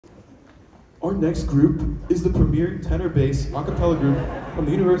Our next group is the premier tenor bass a cappella group from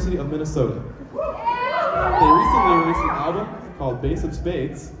the University of Minnesota. They recently released an album called Bass of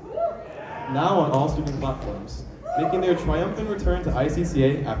Spades, now on all streaming platforms. Making their triumphant return to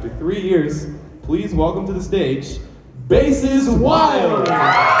ICCA after 3 years, please welcome to the stage, Bass is Wild!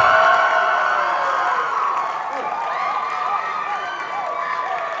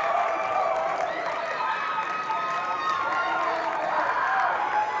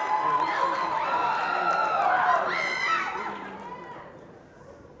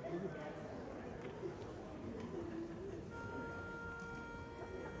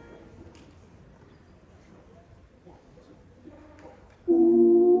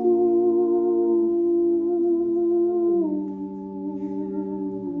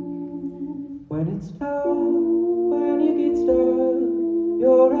 When it's tough, when you get stuck,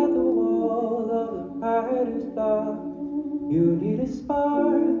 you're at the wall of the fighter's block. You need a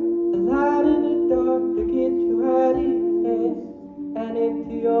spark, a light in the dark to get you out of your head and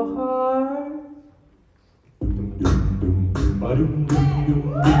into your heart.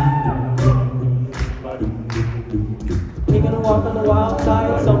 Taking a walk on the wild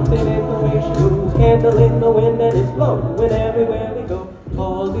side, something information moves, candle in the wind and it's blowing everywhere we go.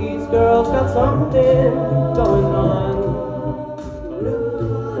 All these girls got something going on.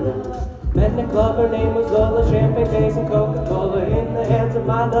 Met in a club, her name was Lola, champagne face and Coca-Cola in the hands of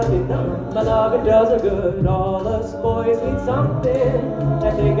my loving number. My loving does her good. All us boys need something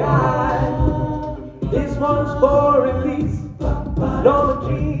that they got. This one's for Elise, Norma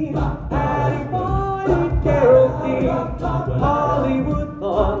Jean, Patty Boyd, Geraldine, Hollywood,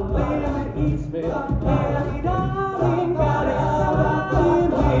 Lawn, Lily Eastman, Kelly Darling, got it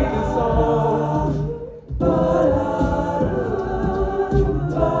started with a song.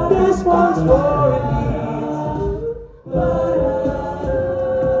 This one's for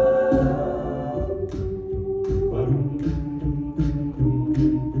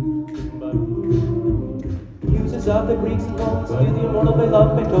of the Greeks and Romans, to the immortal they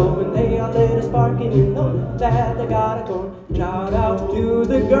love Beethoven. They all lit a spark and you know that they got it going. Shout out to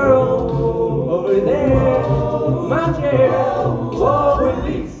the girl over there, my chair. Oh,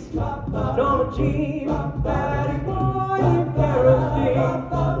 Elise, Norma Jean, Patty Boyd, Geraldine,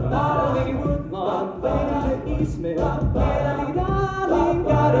 Hollywood, Lawn, Linda Eastman, Kelly Darling,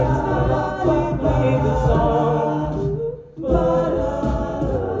 got it started with the song.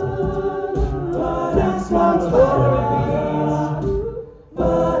 This one's for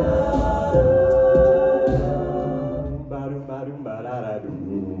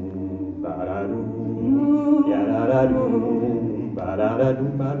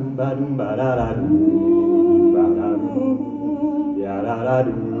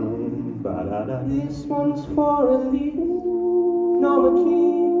This one's for Elise, Norma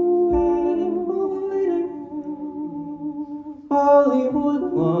Jean, Patty Boyd, Hollywood,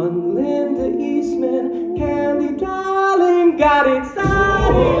 Lawn, Linda Eastman, Candy Darling, got it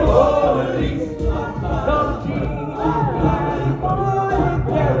started. Oh, Elise, Norma Jean, Patty Boyd,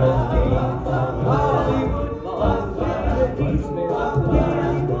 Geraldine, Hollywood, Lawn, Linda Eastman,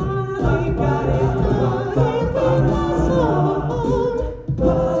 Candy Darling, got it started with a song.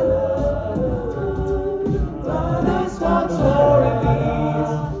 This one's for Elise.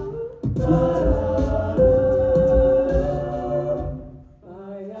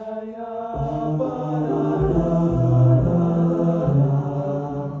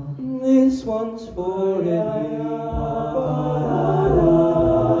 This one's for Elise.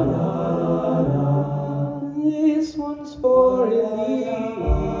 This one's for Elise.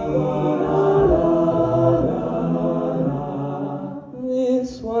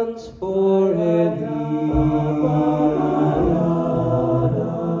 This one's for Elise.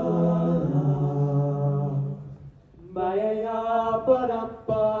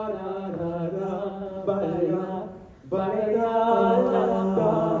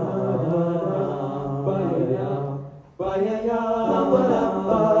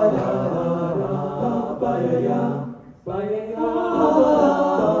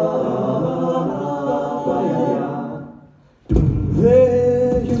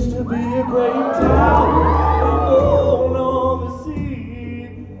 There used to be a great tower alone on the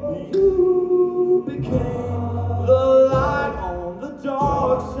sea. You became the light on the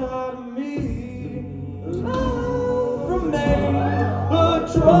dark side of me. Love remained a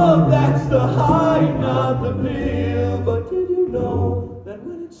drug, that's the high, not the pill. But did you know that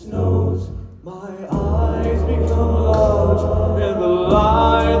when it snows, my eyes become large and the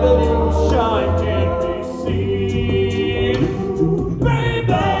light that you shine can't be seen?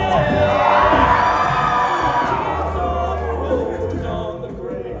 Baby! It's all rose on the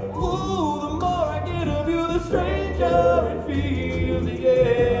grave. Ooh, the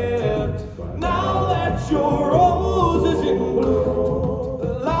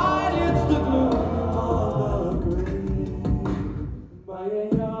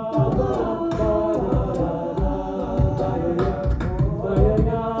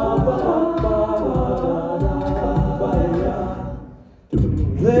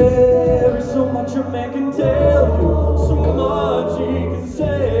There is so much a man can tell you, so much he can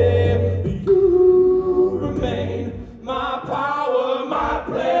say. You remain my power, my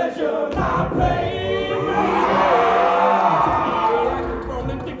pleasure, my pain. From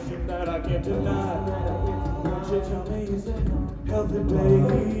addiction that I can't deny. What you tell me is that healthy,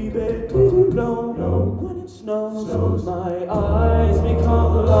 baby. No, when it snows, my eyes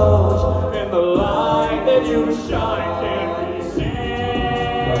become large, and the light that you shine can't be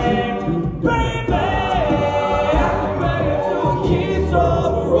seen. Baby, I'm ready to kiss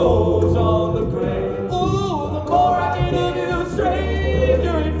all the rose on the grave. Ooh, the more I get of you,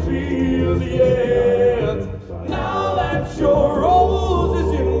 stranger it feels, yeah. Now that your rose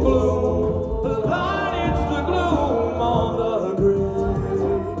is in bloom, the light it's the gloom on the grave.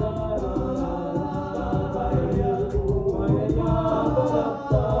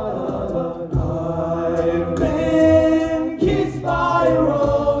 I've been kissed by a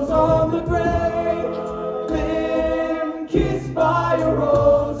rose on the grave. Been kissed by a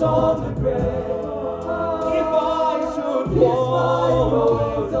rose on the grave. If I should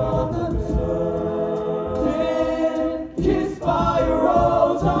fall on the grave. Been kissed by a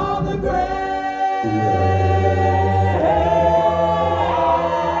rose on the grave.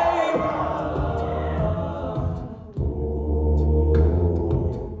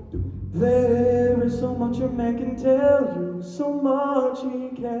 There is so much a man can tell you, so much he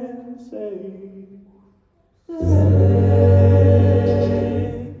can say. Every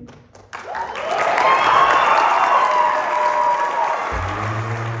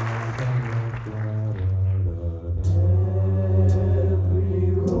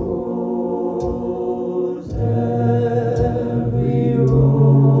rose has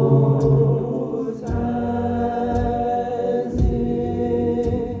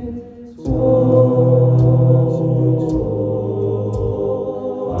its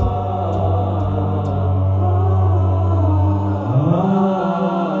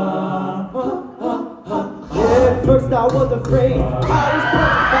At first I was afraid, I was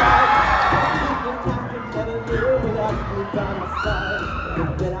petrified. Never live without you by my side.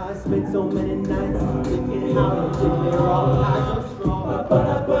 But then I spent so many nights thinking how to take me wrong. I'm so strong, but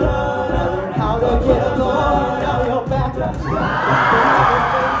I learned how to get along. Now you're back.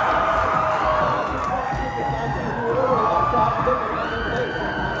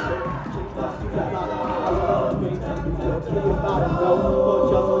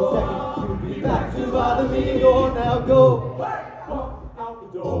 Bother me, or now go. Walk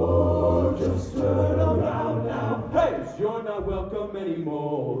out the door, just turn around now. Hey, 'cause you're not welcome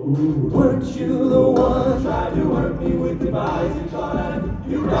anymore. Ooh, weren't you the one tried to hurt me with device and thought I'd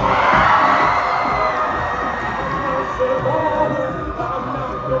you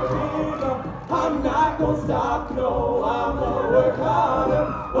I'm not gonna stop, no, I'm gonna work harder.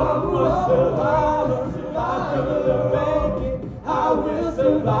 I'm a survivor, I'm gonna make it. I will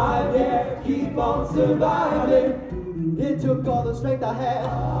survive, yeah, keep on surviving. It took all the strength I had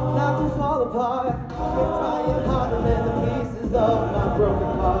not to fall apart. Been trying hard to mend the pieces of my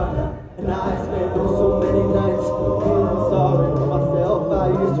broken heart. And I spent so many nights feeling sorry for myself. I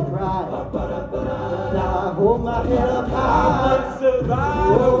used to cry. Now I hold my head up high. I'm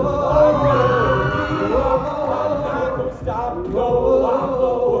surviving. I'm not gonna stop, no, I'm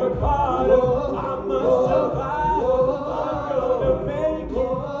gonna work harder. I'm a survivor. I'm gonna make it.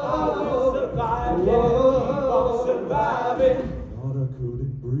 I will survive, yeah, keep on surviving. Thought I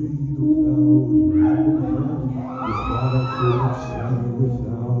couldn't breathe without you. You thought I couldn't see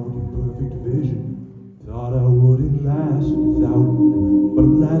without your perfect vision. Thought I wouldn't last without you, but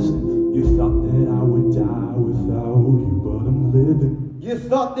I'm lasting. You thought that I would die without you, but I'm living. You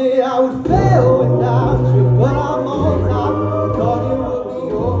thought that I would fail without you, but I'm on top. Thought it would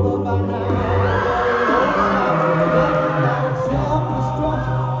be over by now.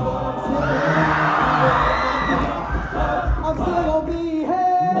 I'm still gonna be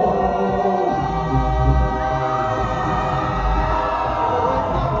here.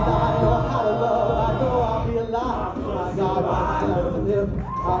 I know how to love, I know I'll be alive. My God, I'm to live.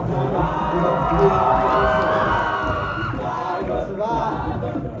 I know I'm to survive.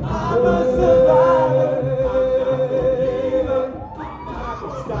 I'm a survivor. I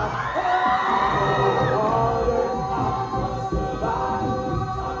can stop.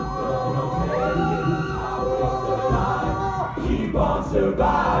 Keep on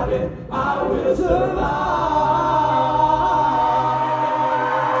surviving, I will survive.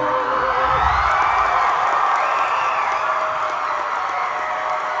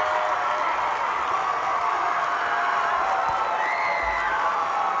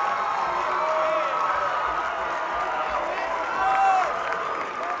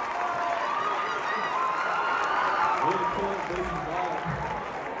 Motel, bass, and violin.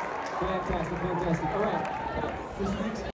 Fantastic, fantastic. All right. This week's